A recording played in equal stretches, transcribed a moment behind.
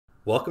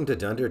Welcome to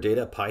Dunder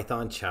Data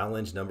Python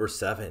Challenge number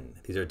 7.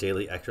 These are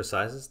daily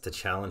exercises to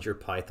challenge your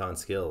Python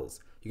skills.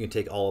 You can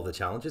take all of the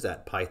challenges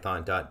at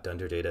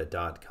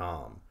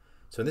python.dunderdata.com.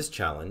 So in this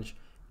challenge,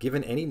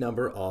 given any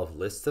number of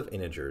lists of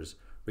integers,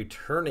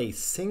 return a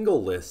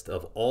single list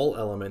of all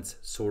elements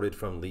sorted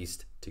from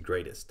least to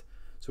greatest.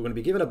 So we're going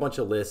to be given a bunch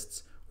of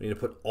lists. We need to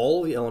put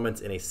all the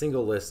elements in a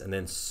single list and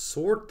then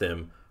sort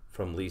them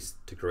from least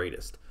to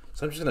greatest.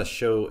 So I'm just going to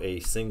show a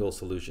single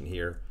solution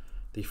here.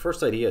 The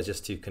first idea is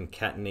just to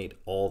concatenate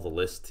all the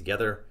lists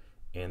together,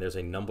 and there's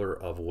a number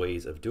of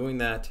ways of doing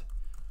that,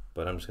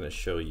 but I'm just going to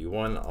show you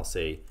one. I'll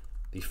say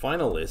the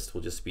final list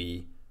will just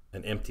be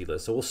an empty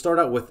list. So we'll start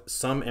out with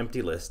some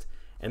empty list,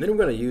 and then we're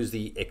going to use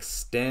the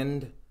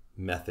extend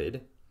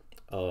method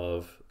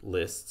of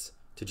lists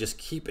to just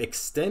keep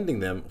extending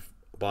them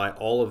by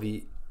all of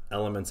the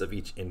elements of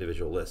each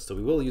individual list. So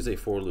we will use a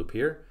for loop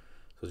here.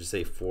 So we'll just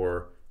say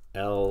for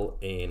L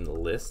in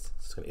list.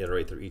 It's going to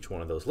iterate through each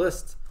one of those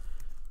lists.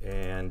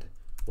 And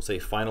we'll say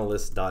final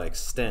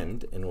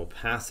list.extend, and we'll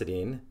pass it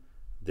in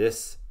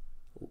this.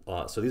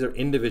 So these are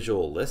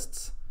individual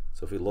lists.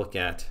 So if we look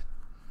at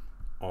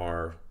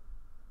our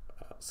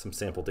some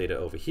sample data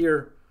over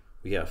here,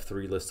 we have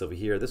 3 lists over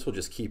here. This will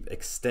just keep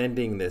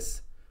extending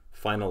this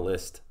final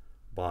list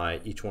by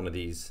each one of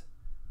these,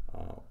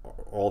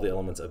 all the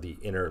elements of the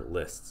inner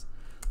lists.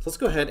 So let's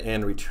go ahead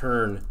and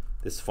return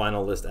this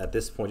final list at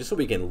this point, just so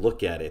we can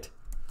look at it.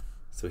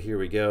 So here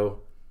we go.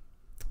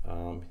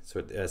 So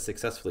it has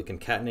successfully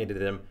concatenated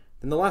them.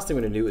 Then the last thing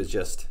we're going to do is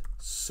just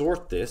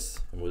sort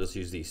this, and we'll just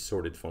use the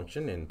sorted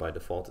function, and by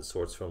default it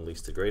sorts from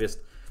least to greatest.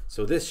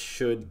 So this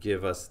should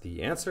give us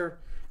the answer.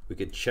 We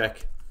could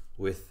check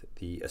with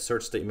the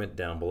assert statement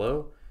down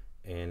below,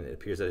 and it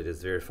appears that it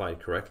is verified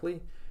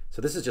correctly.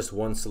 So this is just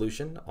one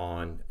solution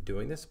on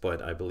doing this,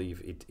 but I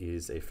believe it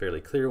is a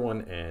fairly clear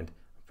one and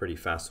a pretty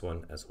fast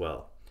one as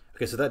well.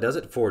 Okay, so that does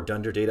it for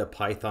Dunder Data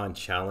Python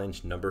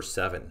Challenge number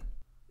 7.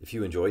 If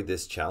you enjoyed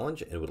this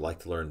challenge and would like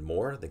to learn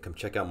more, then come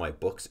check out my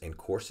books and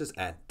courses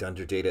at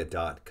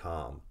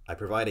dunderdata.com. I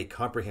provide a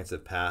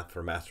comprehensive path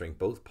for mastering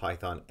both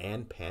Python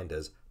and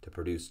Pandas to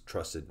produce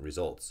trusted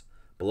results.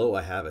 Below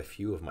I have a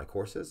few of my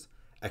courses.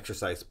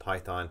 Exercise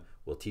Python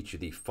will teach you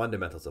the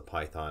fundamentals of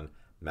Python.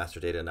 Master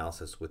Data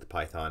Analysis with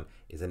Python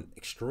is an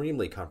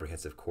extremely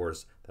comprehensive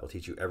course that will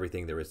teach you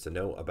everything there is to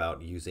know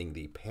about using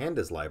the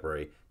Pandas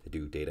library to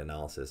do data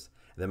analysis.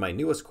 And then my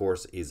newest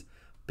course is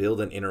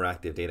Build an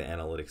Interactive Data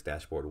Analytics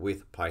Dashboard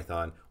with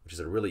Python, which is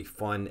a really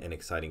fun and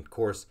exciting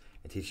course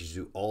and teaches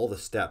you all the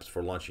steps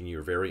for launching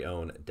your very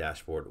own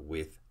dashboard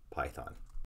with Python.